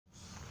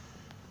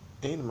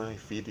In my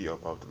video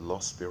about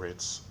lost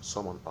spirits,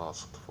 someone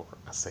asked for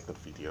a second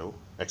video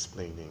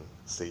explaining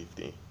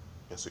safety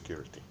and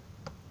security.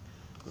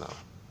 Now,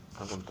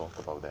 I'm going to talk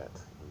about that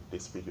in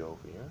this video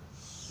over here.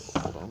 So,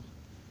 hold on.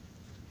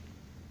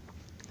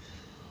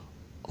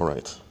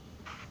 Alright.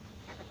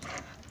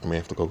 I may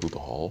have to go to the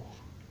hall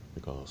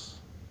because,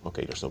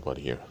 okay, there's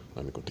nobody here.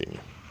 Let me continue.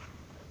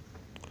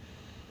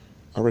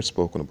 I already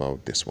spoken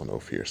about this one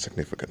over here,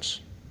 significance.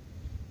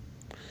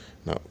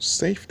 Now,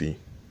 safety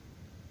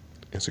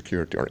and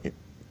security are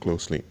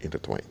closely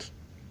intertwined.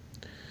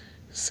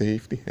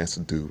 Safety has to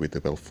do with the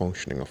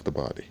well-functioning of the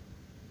body,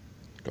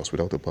 because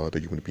without the body,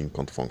 the human being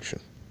can't function.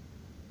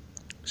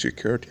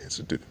 Security has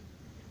to do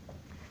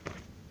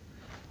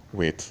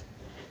with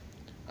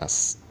a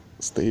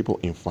stable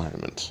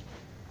environment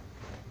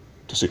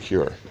to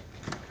secure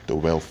the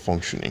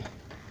well-functioning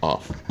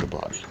of the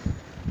body.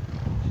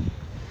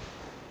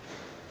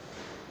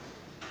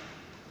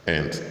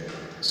 And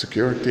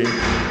security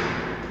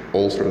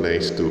also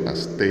relates to a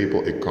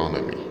stable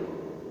economy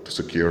to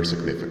secure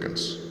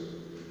significance.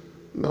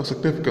 Now,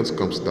 significance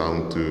comes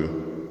down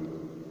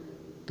to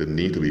the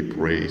need to be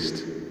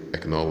praised,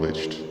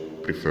 acknowledged,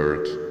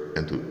 preferred,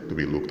 and to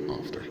be looked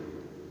after.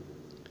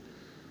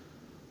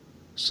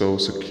 So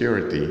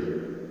security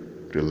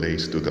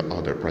relates to the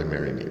other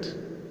primary need,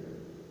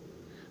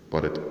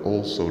 but it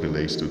also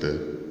relates to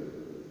the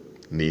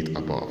need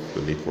above,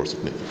 the need for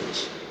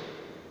significance.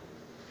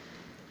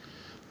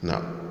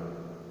 Now,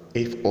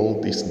 if all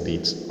these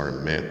needs are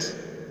met,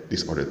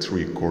 these are the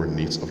three core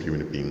needs of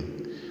human being.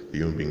 The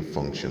human being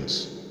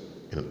functions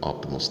in an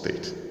optimal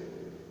state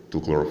to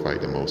glorify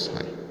the Most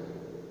High.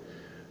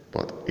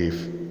 But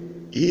if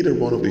either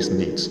one of these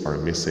needs are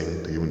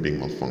missing, the human being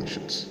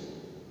malfunctions.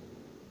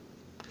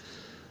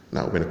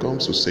 Now, when it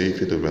comes to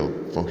safety, the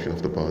well-function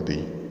of the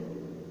body,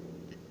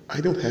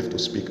 I don't have to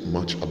speak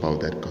much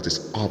about that because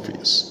it's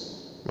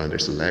obvious. When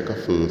there's a lack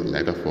of food,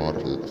 lack of water,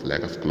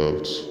 lack of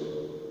clothes,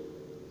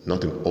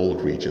 not in all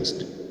regions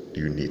do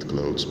you need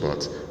clothes,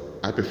 but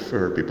I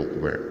prefer people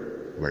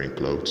wearing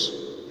clothes,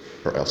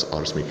 or else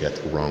others may get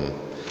the wrong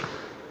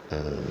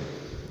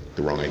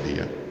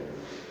idea.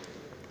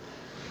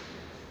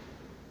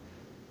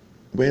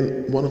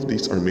 When one of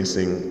these are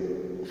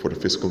missing for the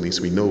physical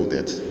needs, we know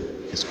that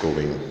it's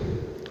going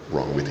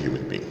wrong with the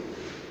human being.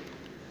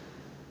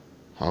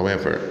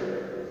 However,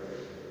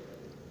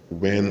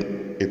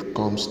 when it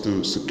comes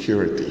to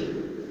security,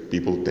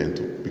 people tend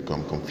to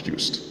become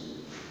confused.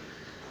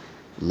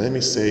 Let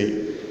me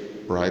say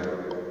right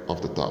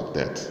off the top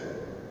that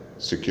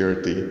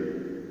security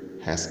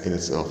has in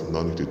itself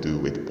nothing to do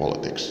with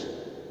politics.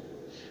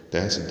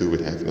 That has to do with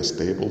having a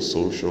stable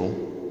social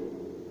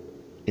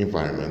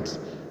environment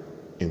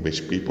in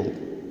which people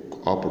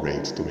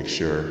cooperate to make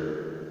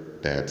sure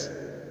that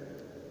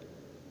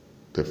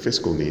the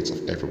physical needs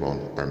of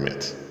everyone are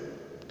met.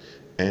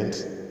 And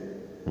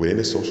within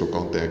the social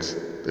context,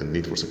 the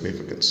need for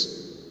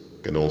significance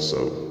can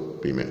also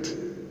be met.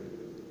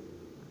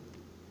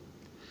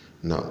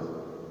 Now,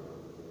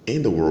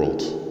 in the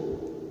world,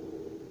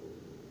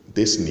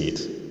 this need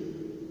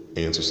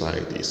in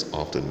society is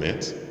often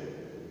met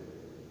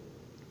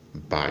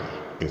by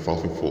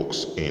involving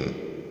folks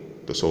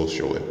in the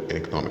social and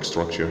economic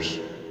structures,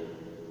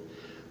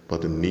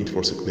 but the need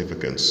for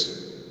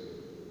significance,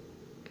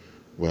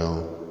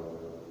 well,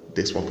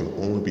 this one can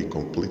only be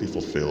completely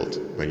fulfilled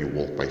when you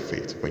walk by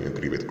faith, when you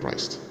agree with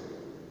Christ.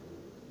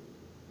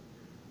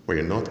 When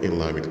you're not in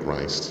line with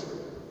Christ,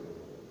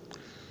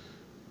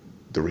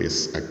 there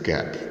is a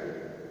gap.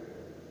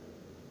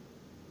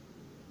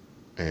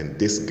 And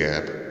this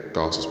gap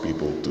causes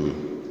people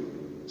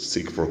to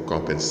seek for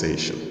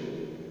compensation.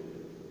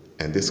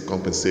 And this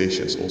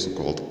compensation is also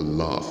called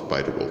love,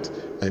 by the way.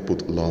 I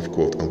put love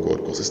quote unquote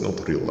because it's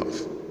not real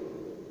love.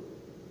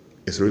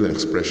 It's really an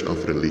expression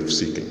of relief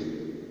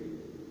seeking.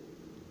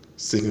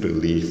 Seeking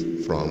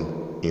relief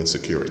from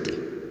insecurity.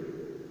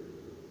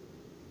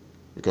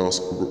 Because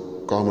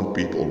common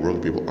people,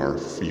 world people are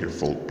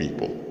fearful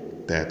people.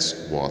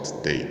 That's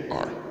what they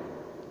are.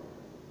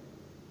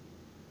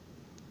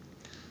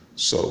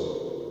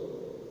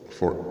 So,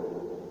 for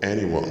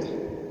anyone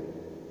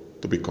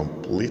to be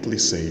completely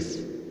safe,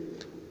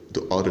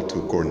 the other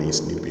two core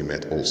needs need to be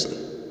met also.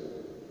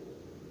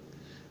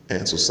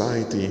 And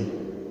society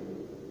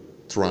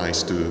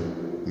tries to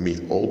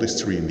meet all these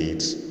three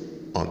needs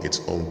on its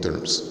own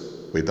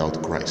terms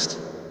without Christ.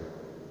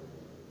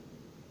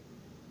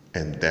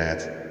 And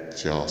that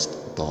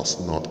just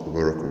does not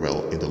work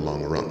well in the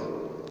long run.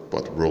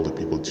 But worldly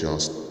people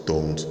just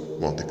don't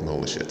want to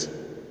acknowledge it.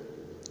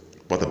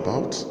 But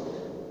about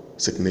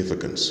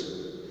significance,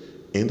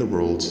 in the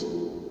world,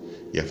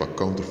 you have a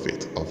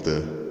counterfeit of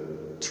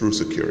the true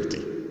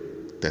security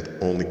that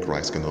only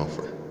Christ can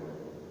offer.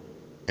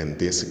 And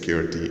this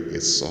security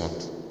is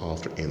sought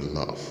after in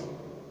love.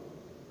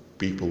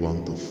 People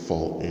want to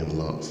fall in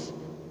love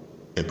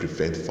and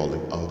prevent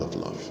falling out of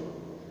love.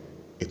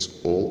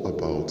 It's all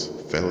about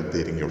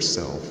validating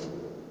yourself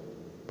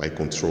by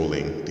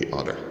controlling the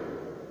other.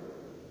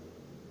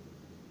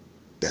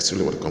 That's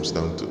really what it comes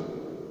down to.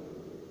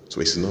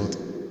 So it's not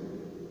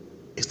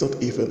It's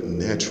not even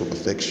natural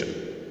affection.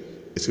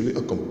 It's really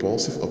a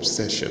compulsive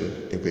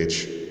obsession in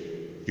which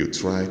you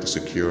try to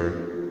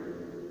secure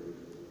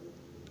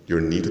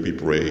your need to be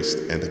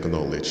praised and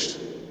acknowledged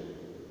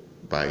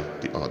by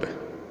the other.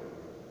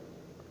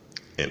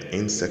 And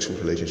in sexual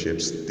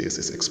relationships, this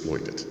is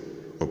exploited.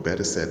 Or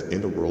better said,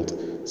 in the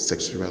world,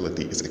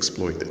 sexuality is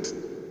exploited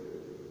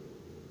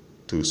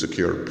to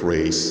secure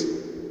praise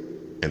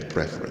and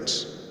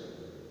preference.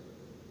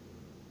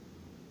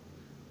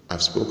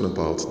 I've spoken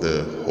about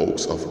the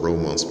hoax of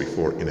romance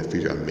before in a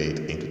video I made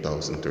in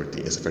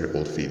 2013. It's a very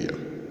old video.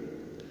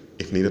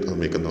 If needed, I'll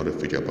make another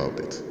video about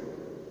it.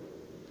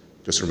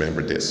 Just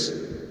remember this.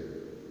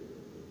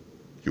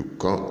 You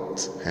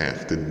can't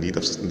have the need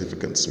of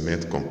significance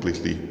met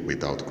completely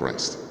without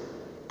Christ,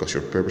 because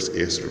your purpose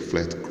is to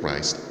reflect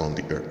Christ on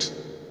the earth.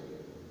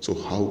 So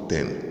how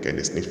then can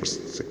this need for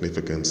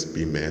significance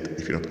be met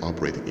if you're not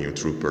operating in your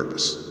true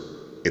purpose?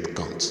 It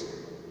can't.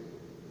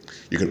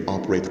 You can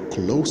operate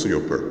close to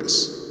your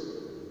purpose,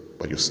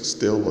 but you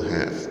still will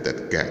have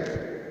that gap.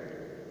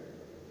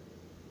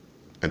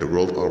 And the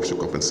world offers you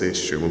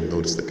compensation, you won't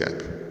notice the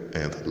gap.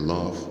 And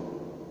love,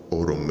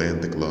 or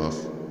romantic love,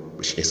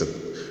 which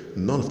isn't,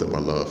 none of them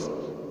are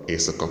love,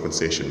 is a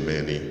compensation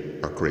many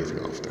are craving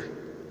after.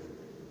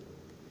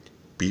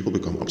 People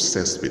become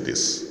obsessed with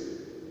this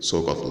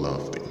so-called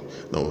love thing.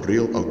 Now,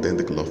 real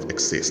authentic love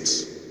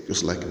exists,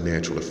 just like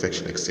natural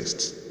affection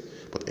exists.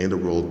 But in the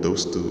world,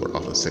 those two are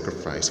often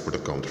sacrificed for the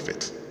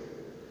counterfeit.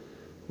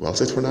 Well,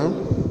 that's it for now.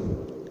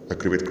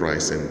 Agree with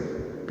Christ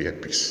and be at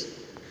peace.